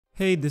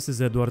Hey, this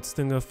is Edward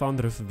Stinger,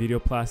 founder of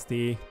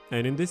Videoplasty,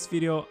 and in this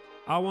video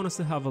I want us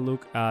to have a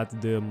look at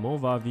the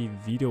Movavi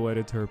Video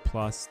Editor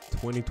Plus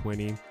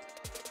 2020.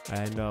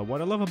 And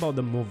what I love about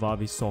the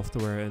Movavi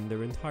software and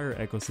their entire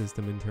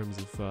ecosystem in terms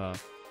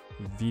of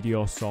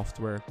video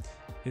software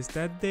is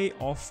that they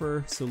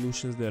offer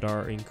solutions that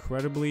are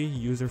incredibly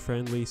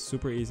user-friendly,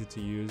 super easy to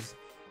use,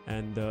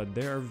 and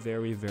they are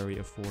very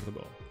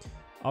affordable.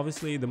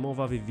 Obviously, the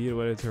Movavi Video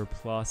Editor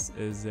Plus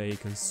is a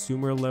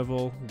consumer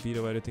level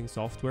video editing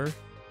software,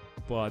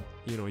 but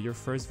your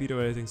first video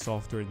editing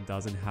software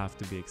doesn't have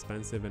to be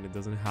expensive and it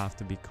doesn't have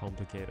to be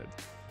complicated.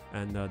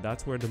 And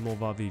that's where the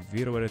Movavi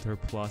Video Editor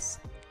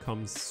Plus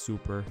comes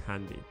super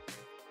handy.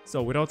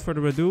 So without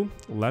further ado,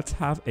 let's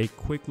have a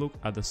quick look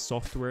at the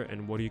software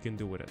and what you can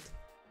do with it.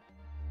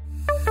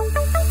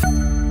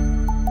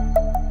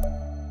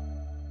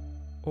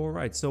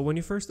 Alright, so when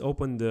you first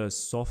open the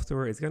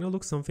software, it's gonna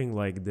look something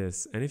like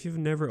this. And if you've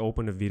never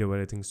opened a video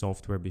editing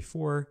software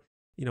before,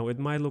 it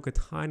might look a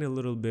tiny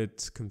little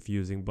bit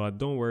confusing, but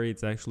don't worry,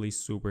 it's actually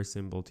super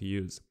simple to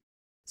use.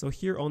 So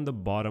here on the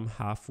bottom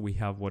half, we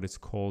have what is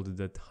called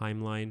the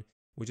timeline,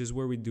 which is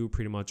where we do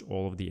pretty much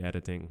all of the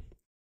editing.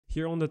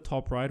 Here on the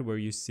top right, where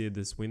you see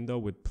this window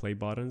with play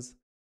buttons,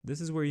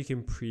 this is where you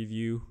can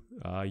preview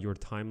your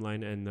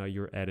timeline and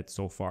your edit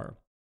so far.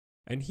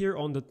 And here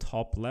on the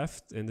top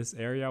left in this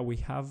area, we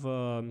have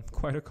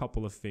quite a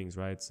couple of things,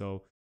 right?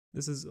 So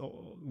this is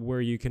where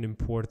you can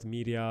import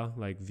media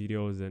like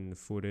videos and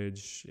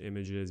footage,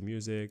 images,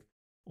 music,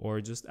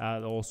 or just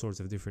add all sorts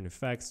of different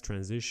effects,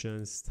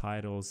 transitions,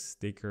 titles,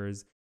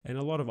 stickers, and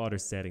a lot of other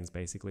settings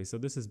basically. So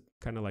this is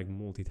kind of like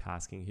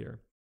multitasking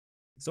here.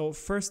 So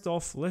first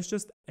off, let's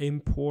just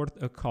import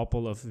a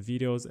couple of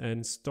videos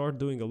and start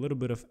doing a little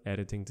bit of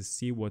editing to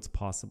see what's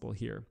possible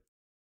here.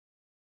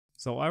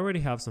 So I already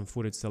have some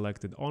footage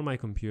selected on my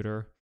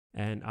computer,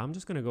 and I'm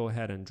just going to go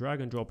ahead and drag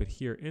and drop it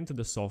here into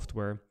the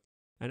software.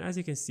 And as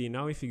you can see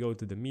now, if you go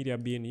to the media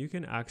bin, you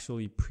can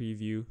actually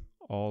preview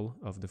all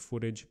of the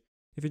footage.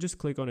 If you just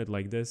click on it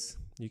like this,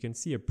 you can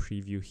see a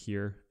preview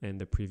here in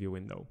the preview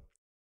window.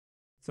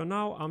 So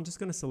now I'm just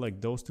going to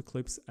select those two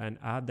clips and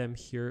add them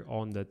here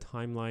on the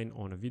timeline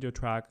on a video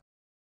track.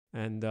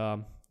 And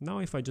now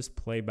if I just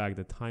play back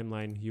the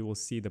timeline, you will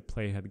see the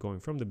playhead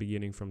going from the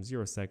beginning from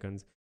 0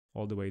 seconds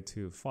all the way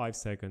to 5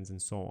 seconds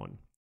and so on.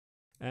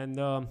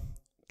 And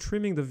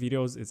trimming the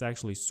videos is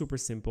actually super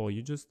simple.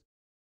 You just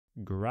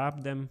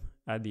grab them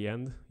at the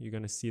end. You're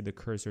going to see the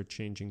cursor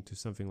changing to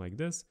something like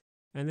this.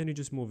 And then you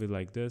just move it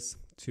like this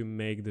to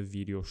make the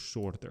video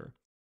shorter.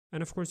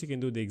 And of course, you can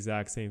do the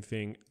exact same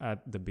thing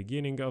at the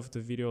beginning of the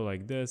video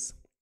like this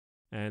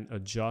and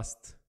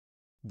adjust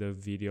the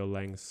video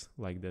length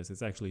like this.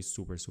 It's actually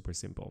super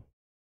simple.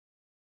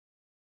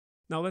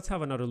 Now let's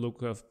have another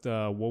look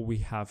at what we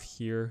have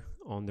here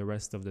on the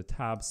rest of the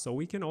tabs. So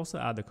we can also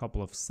add a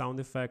couple of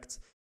sound effects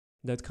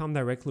that come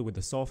directly with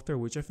the software,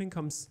 which I think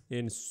comes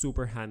in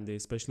super handy,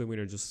 especially when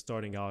you're just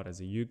starting out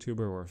as a YouTuber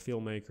or a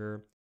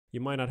filmmaker.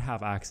 You might not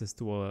have access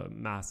to a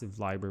massive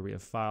library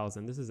of files,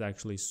 and this is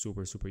actually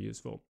super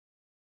useful.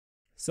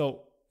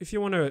 So if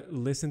you want to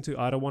listen to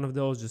either one of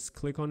those, just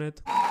click on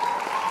it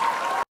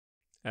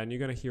and you're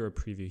going to hear a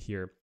preview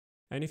here.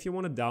 And if you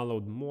want to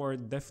download more,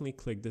 definitely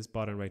click this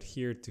button right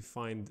here to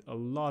find a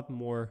lot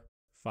more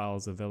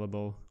files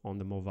available on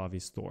the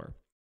Movavi store.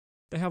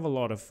 They have a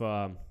lot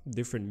of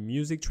different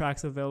music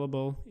tracks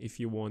available if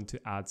you want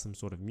to add some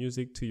sort of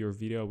music to your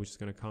video, which is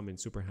going to come in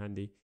super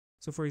handy.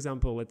 So for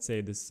example, let's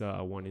say this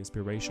one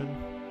inspiration.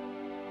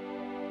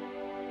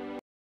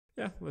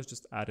 Yeah, let's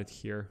just add it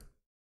here.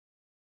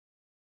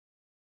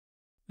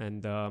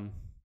 And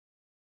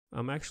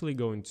I'm actually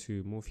going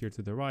to move here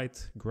to the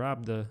right,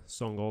 grab the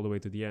song all the way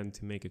to the end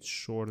to make it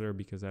shorter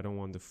because I don't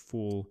want the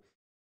full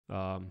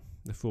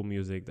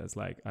music that's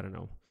like, I don't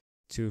know,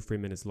 2-3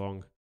 minutes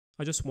long.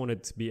 I just want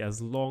it to be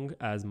as long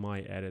as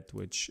my edit,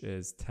 which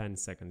is 10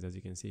 seconds, as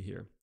you can see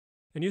here.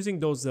 And using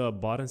those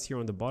buttons here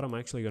on the bottom, I'm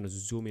actually going to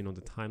zoom in on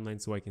the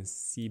timeline so I can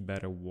see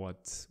better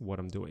what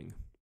I'm doing.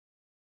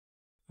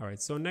 All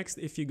right, so next,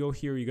 if you go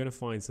here, you're going to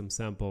find some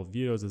sample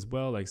videos as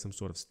well, like some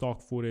sort of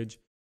stock footage.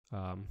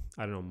 I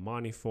don't know,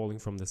 money falling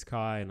from the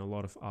sky and a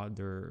lot of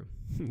other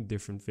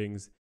different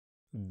things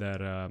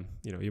that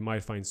you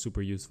might find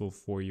super useful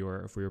for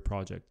your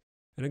project.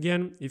 And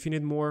again, if you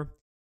need more,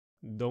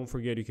 don't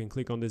forget you can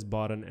click on this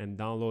button and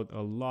download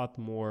a lot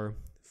more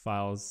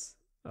files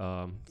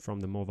from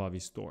the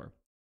Movavi store.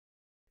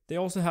 They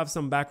also have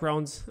some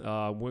backgrounds.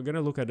 We're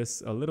gonna look at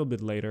this a little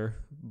bit later,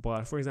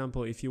 but for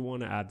example, if you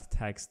want to add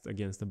text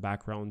against the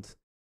background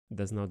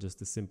that's not just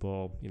a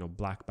simple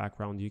black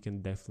background, you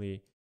can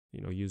definitely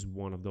use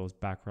one of those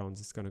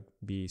backgrounds. It's going to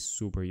be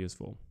super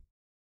useful.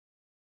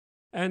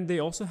 And they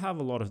also have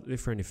a lot of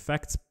different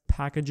effects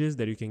packages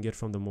that you can get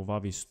from the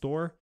Movavi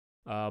store.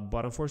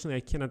 But unfortunately,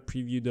 I cannot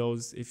preview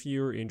those. If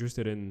you're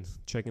interested in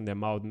checking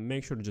them out,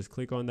 make sure to just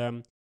click on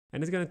them.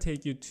 And it's going to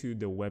take you to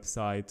the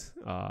website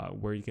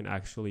where you can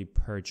actually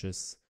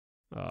purchase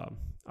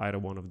either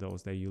one of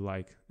those that you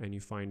like and you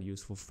find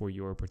useful for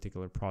your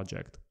particular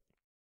project.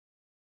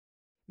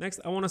 Next,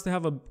 I want us to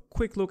have a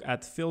quick look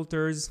at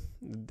filters.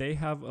 They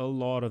have a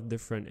lot of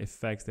different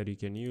effects that you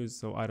can use.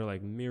 So either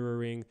like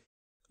mirroring,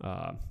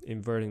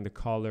 inverting the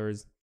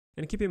colors.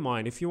 And keep in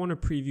mind, if you want to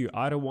preview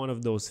either one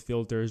of those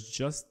filters,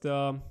 just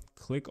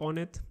click on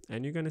it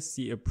and you're going to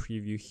see a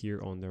preview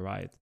here on the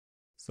right.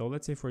 So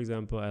let's say, for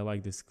example, I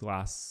like this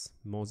glass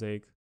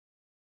mosaic.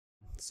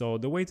 So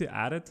the way to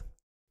add it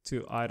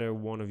to either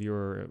one of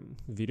your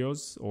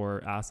videos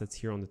or assets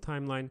here on the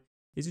timeline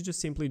is you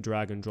just simply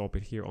drag and drop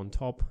it here on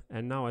top.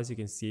 And now, as you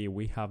can see,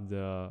 we have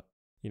the,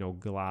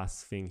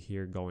 glass thing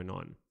here going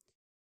on.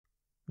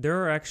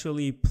 There are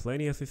actually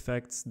plenty of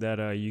effects that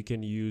you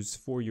can use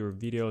for your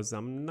videos.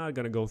 I'm not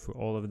going to go through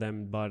all of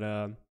them, but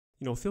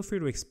feel free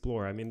to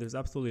explore. I mean, there's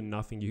absolutely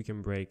nothing you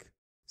can break.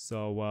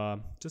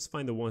 So just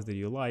find the ones that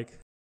you like.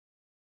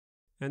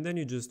 And then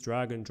you just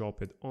drag and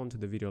drop it onto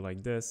the video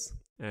like this,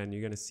 and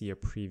you're going to see a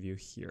preview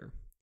here.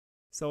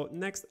 So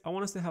next, I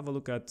want us to have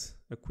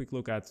a quick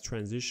look at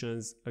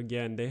transitions.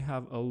 Again, they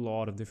have a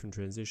lot of different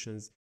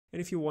transitions.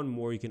 And if you want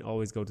more, you can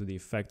always go to the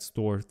effects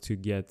store to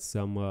get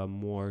some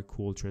more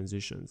cool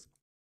transitions.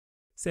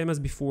 Same as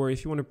before,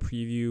 if you want to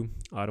preview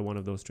either one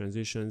of those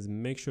transitions,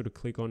 make sure to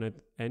click on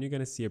it and you're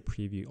going to see a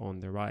preview on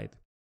the right.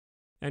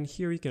 And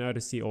here you can either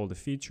see all the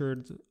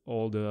featured,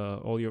 all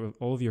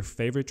of your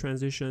favorite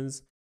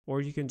transitions, or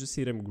you can just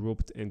see them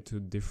grouped into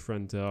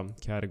different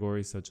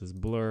categories such as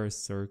blur,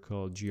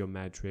 circle,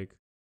 geometric,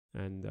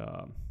 and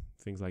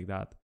things like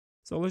that.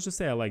 So let's just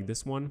say I like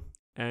this one.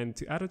 And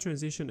to add a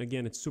transition,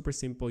 again, it's super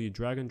simple. You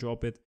drag and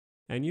drop it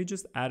and you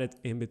just add it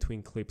in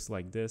between clips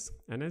like this.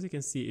 And as you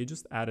can see, it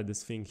just added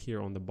this thing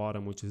here on the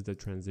bottom, which is the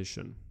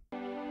transition.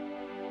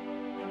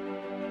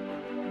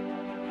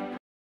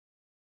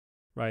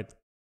 Right.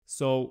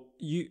 So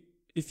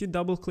if you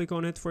double click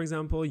on it, for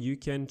example, you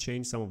can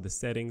change some of the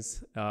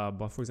settings.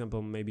 But for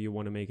example, maybe you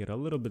want to make it a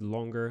little bit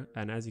longer.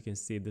 And as you can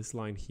see, this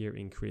line here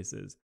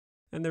increases.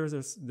 And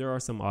there are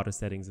some other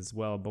settings as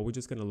well, but we're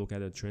just going to look at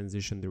the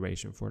transition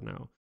duration for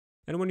now.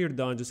 And when you're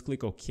done, just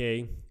click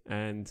OK.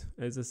 And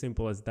it's as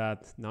simple as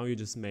that. Now you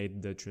just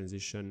made the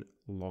transition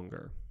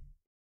longer.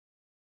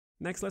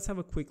 Next, let's have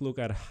a quick look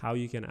at how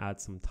you can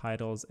add some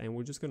titles. And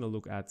we're just going to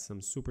look at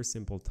some super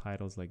simple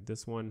titles like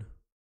this one.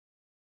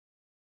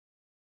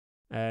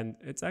 And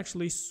it's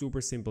actually super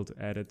simple to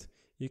edit.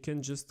 You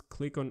can just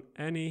click on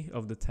any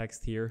of the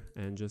text here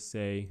and just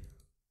say,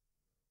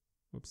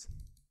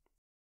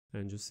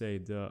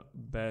 the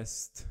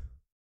best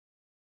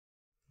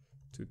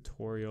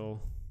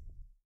tutorial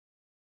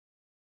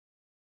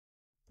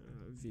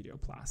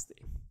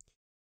videoplasty,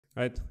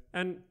 right?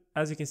 And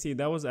as you can see,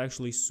 that was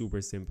actually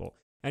super simple.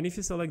 And if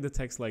you select the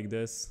text like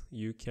this,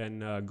 you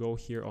can go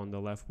here on the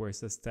left where it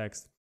says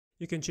text.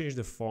 You can change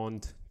the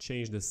font,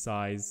 change the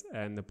size,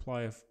 and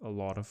apply a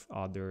lot of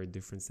other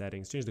different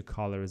settings. Change the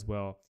color as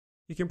well.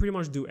 You can pretty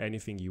much do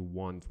anything you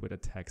want with a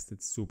text.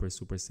 It's super,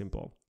 super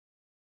simple.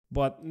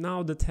 But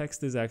now the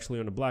text is actually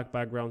on a black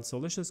background. So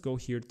let's just go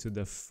here to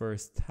the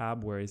first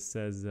tab where it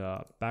says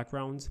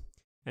background.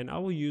 And I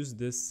will use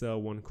this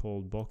one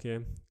called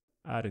bokeh,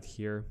 add it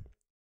here.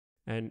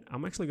 And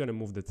I'm actually going to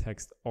move the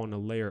text on a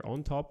layer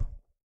on top.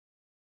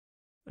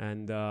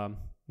 And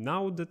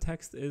now the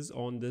text is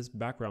on this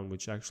background,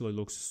 which actually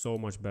looks so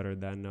much better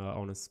than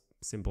on a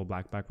simple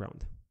black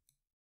background.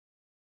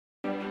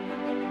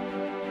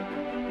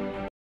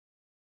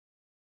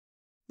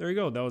 There you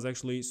go. That was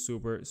actually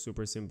super,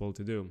 super simple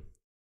to do.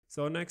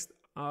 So next,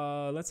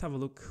 let's have a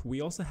look.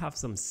 We also have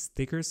some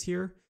stickers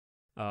here,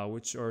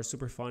 which are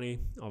super funny.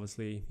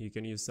 Obviously, you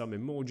can use some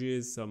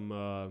emojis,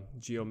 some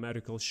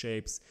geometrical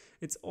shapes.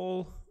 It's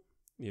all,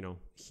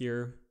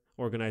 here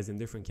organized in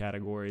different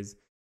categories.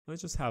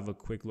 Let's just have a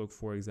quick look,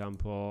 for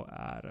example,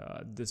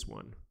 at this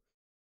one.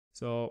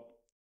 So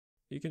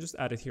you can just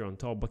add it here on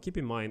top, but keep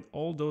in mind,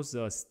 all those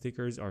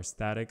stickers are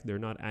static. They're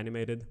not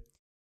animated.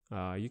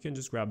 You can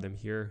just grab them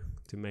here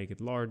to make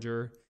it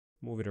larger,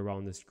 move it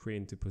around the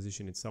screen to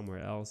position it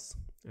somewhere else,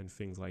 and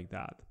things like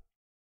that.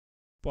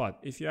 But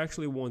if you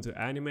actually want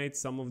to animate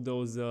some of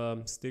those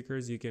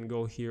stickers, you can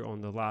go here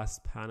on the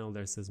last panel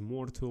that says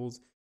More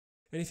Tools.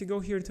 And if you go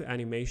here to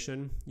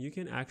animation, you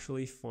can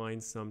actually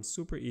find some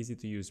super easy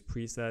to use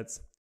presets.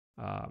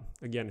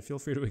 Again, feel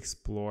free to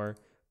explore,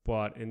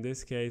 but in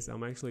this case,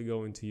 I'm actually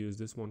going to use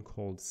this one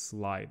called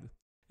Slide.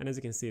 And as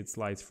you can see, it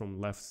slides from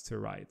left to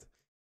right.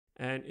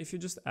 And if you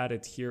just add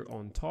it here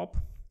on top,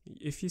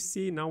 if you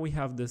see, now we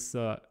have this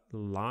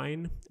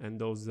line and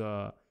those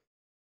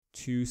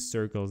two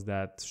circles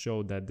that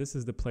show that this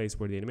is the place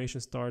where the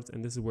animation starts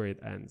and this is where it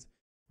ends,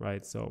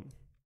 right? So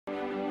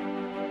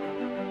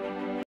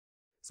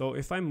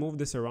if I move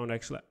this around,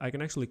 I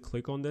can actually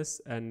click on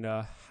this and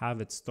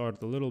have it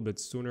start a little bit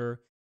sooner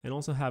and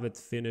also have it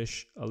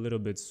finish a little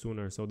bit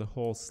sooner. So the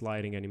whole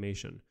sliding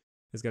animation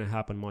is going to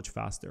happen much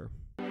faster.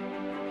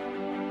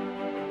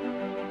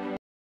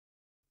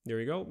 There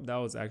you go. That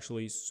was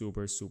actually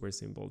super, super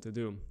simple to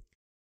do.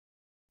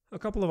 A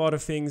couple of other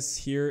things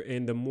here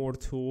in the More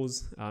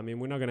Tools. I mean,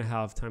 we're not going to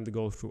have time to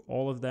go through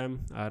all of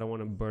them. I don't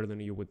want to burden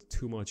you with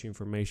too much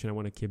information. I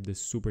want to keep this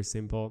super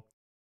simple.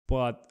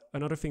 But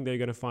another thing that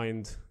you're gonna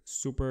find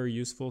super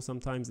useful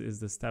sometimes is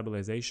the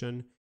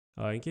stabilization.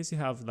 In case you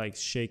have like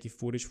shaky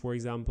footage, for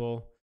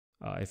example,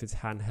 if it's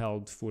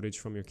handheld footage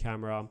from your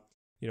camera,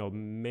 you know,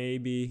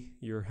 maybe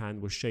your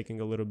hand was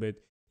shaking a little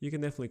bit, you can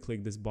definitely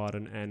click this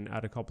button and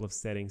add a couple of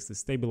settings to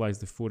stabilize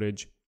the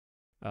footage.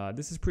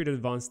 This is pretty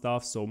advanced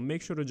stuff, so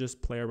make sure to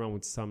just play around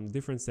with some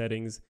different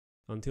settings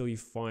until you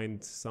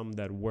find some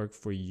that work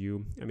for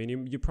you. I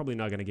mean, you're probably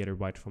not gonna get it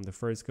right from the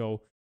first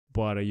go,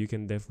 but you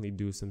can definitely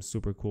do some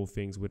super cool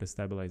things with the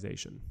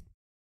stabilization.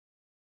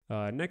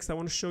 Next, I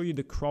want to show you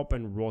the crop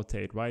and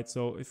rotate, right?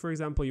 So if, for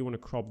example, you want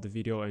to crop the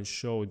video and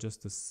show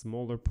just a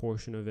smaller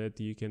portion of it,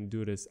 you can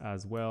do this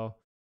as well.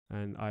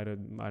 And I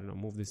don't know,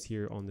 move this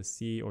here on the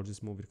sea or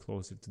just move it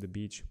closer to the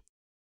beach.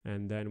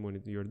 And then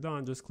when you're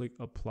done, just click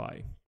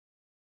apply.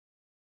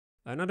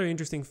 Another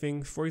interesting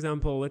thing, for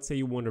example, let's say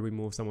you want to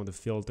remove some of the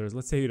filters.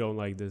 Let's say you don't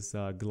like this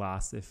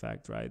glass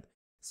effect, right?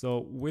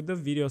 So with the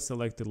video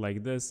selected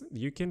like this,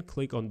 you can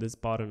click on this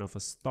button of a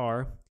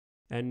star.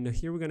 And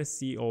here we're going to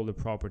see all the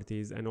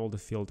properties and all the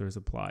filters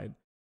applied.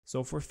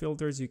 So for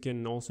filters, you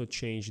can also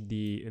change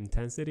the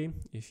intensity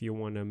if you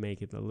want to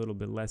make it a little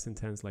bit less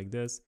intense like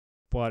this.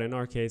 But in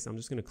our case, I'm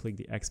just going to click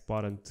the X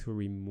button to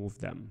remove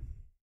them.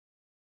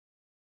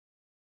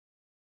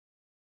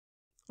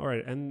 All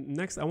right, and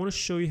next I want to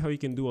show you how you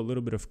can do a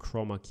little bit of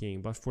chroma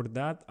keying. But for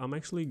that, I'm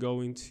actually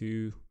going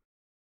to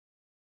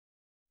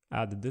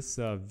add this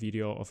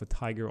video of a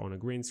tiger on a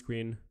green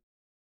screen,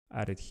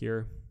 add it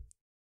here.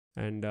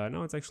 And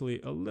now it's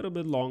actually a little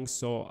bit long,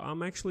 so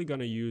I'm actually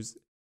going to use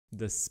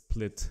the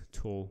split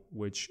tool,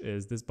 which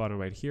is this button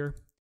right here.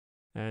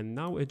 And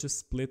now it just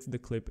splits the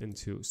clip in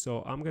two.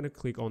 So I'm going to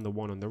click on the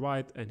one on the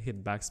right and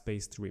hit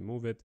backspace to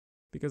remove it,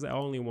 because I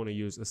only want to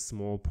use a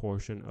small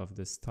portion of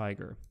this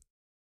tiger.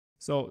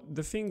 So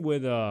the thing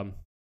with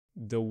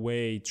the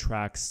way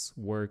tracks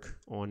work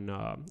on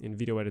in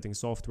video editing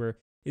software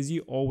is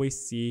you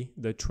always see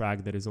the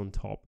track that is on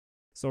top.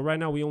 So right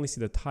now we only see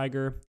the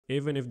tiger,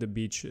 even if the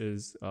beach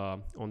is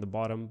on the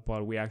bottom,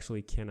 but we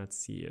actually cannot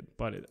see it.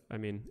 But I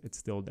mean, it's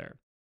still there.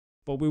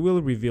 But we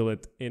will reveal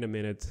it in a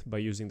minute by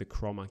using the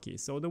Chroma Key.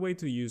 So the way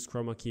to use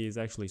Chroma Key is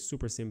actually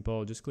super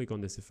simple. Just click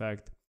on this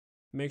effect,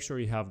 make sure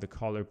you have the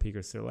color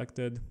picker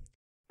selected,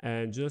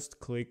 and just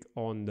click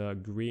on the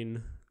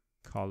green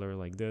color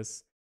like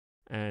this,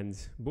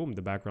 and boom,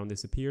 the background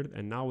disappeared,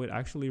 and now it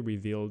actually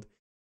revealed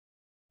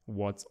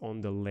what's on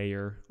the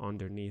layer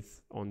underneath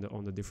on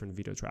the different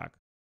video track.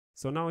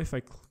 So now if I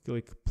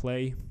click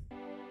play,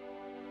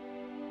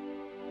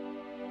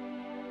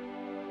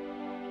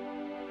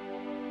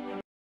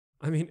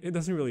 I mean, it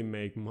doesn't really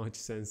make much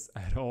sense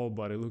at all,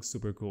 but it looks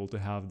super cool to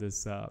have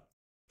this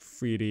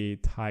 3D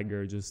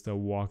tiger just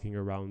walking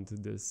around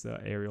this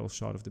aerial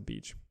shot of the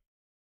beach.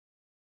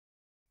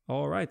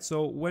 All right,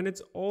 so when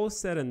it's all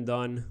said and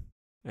done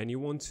and you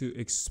want to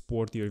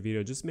export your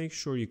video, just make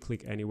sure you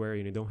click anywhere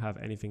and you don't have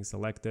anything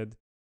selected,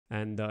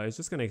 and it's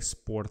just gonna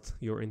export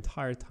your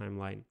entire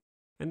timeline.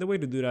 And the way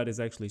to do that is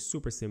actually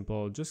super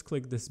simple. Just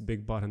click this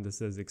big button that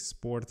says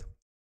export,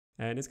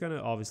 and it's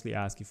gonna obviously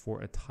ask you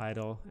for a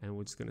title, and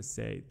we're just gonna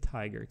say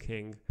Tiger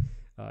King.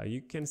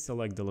 You can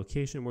select the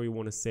location where you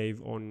want to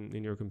save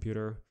in your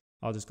computer.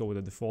 I'll just go with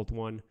the default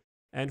one.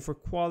 And for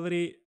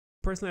quality,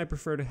 personally, I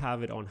prefer to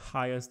have it on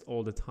highest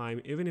all the time.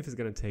 Even if it's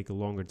going to take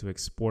longer to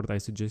export, I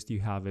suggest you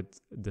have it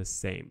the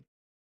same.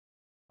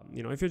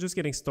 You know, if you're just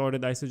getting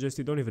started, I suggest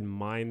you don't even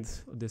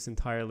mind this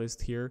entire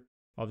list here.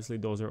 Obviously,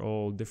 those are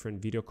all different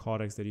video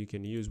codecs that you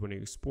can use when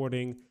you're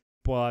exporting.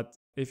 But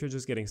if you're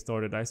just getting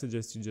started, I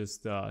suggest you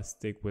just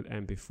stick with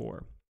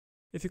MP4.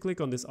 If you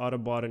click on this auto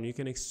button, you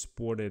can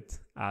export it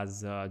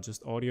as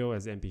just audio,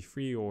 as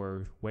MP3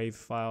 or WAV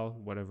file,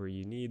 whatever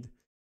you need.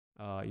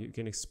 You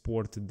can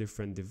export to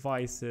different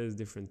devices,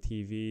 different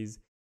TVs,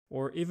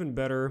 or even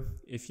better,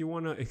 if you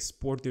want to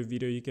export your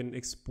video, you can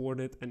export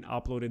it and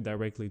upload it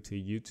directly to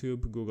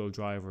YouTube, Google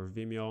Drive, or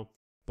Vimeo,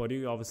 but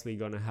you're obviously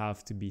going to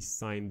have to be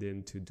signed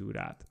in to do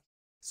that.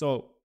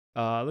 So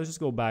let's just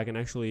go back and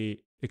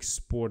actually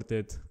export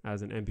it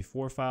as an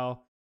MP4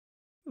 file.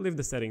 Leave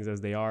the settings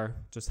as they are,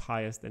 just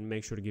highest, and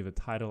make sure to give a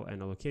title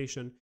and a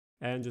location,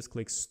 and just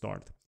click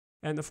start.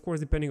 And of course,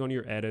 depending on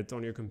your edit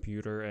on your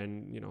computer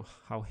and you know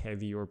how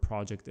heavy your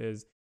project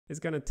is, it's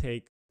gonna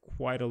take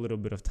quite a little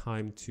bit of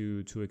time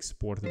to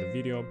export the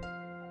video.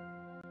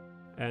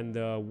 And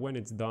when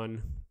it's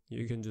done,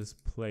 you can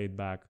just play it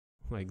back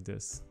like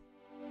this.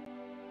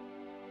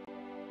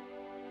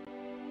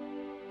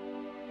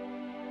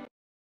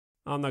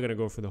 I'm not gonna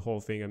go for the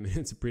whole thing. I mean,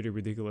 it's a pretty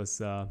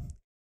ridiculous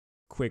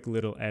quick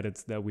little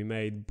edits that we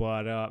made,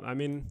 but I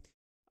mean,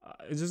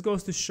 it just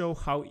goes to show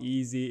how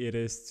easy it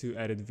is to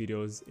edit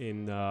videos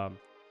in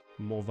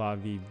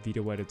Movavi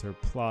Video Editor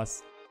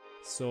Plus.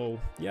 So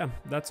yeah,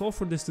 that's all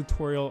for this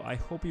tutorial. I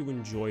hope you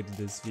enjoyed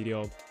this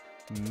video.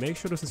 Make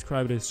sure to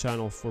subscribe to this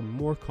channel for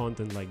more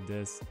content like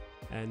this.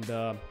 And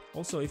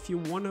also, if you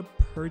want to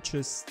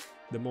purchase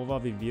the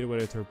Movavi Video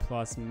Editor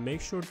Plus, make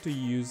sure to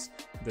use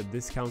the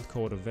discount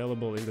code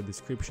available in the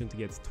description to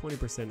get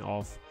 20%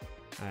 off.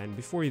 And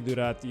before you do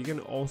that, you can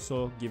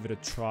also give it a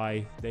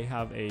try. They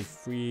have a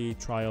free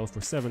trial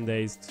for 7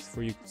 days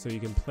for you, so you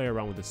can play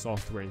around with the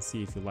software and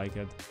see if you like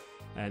it.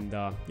 And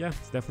yeah,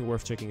 it's definitely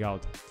worth checking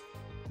out.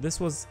 This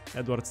was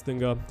Edward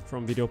Stinga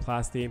from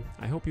Videoplasty.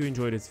 I hope you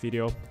enjoyed this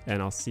video,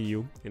 and I'll see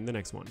you in the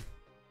next one.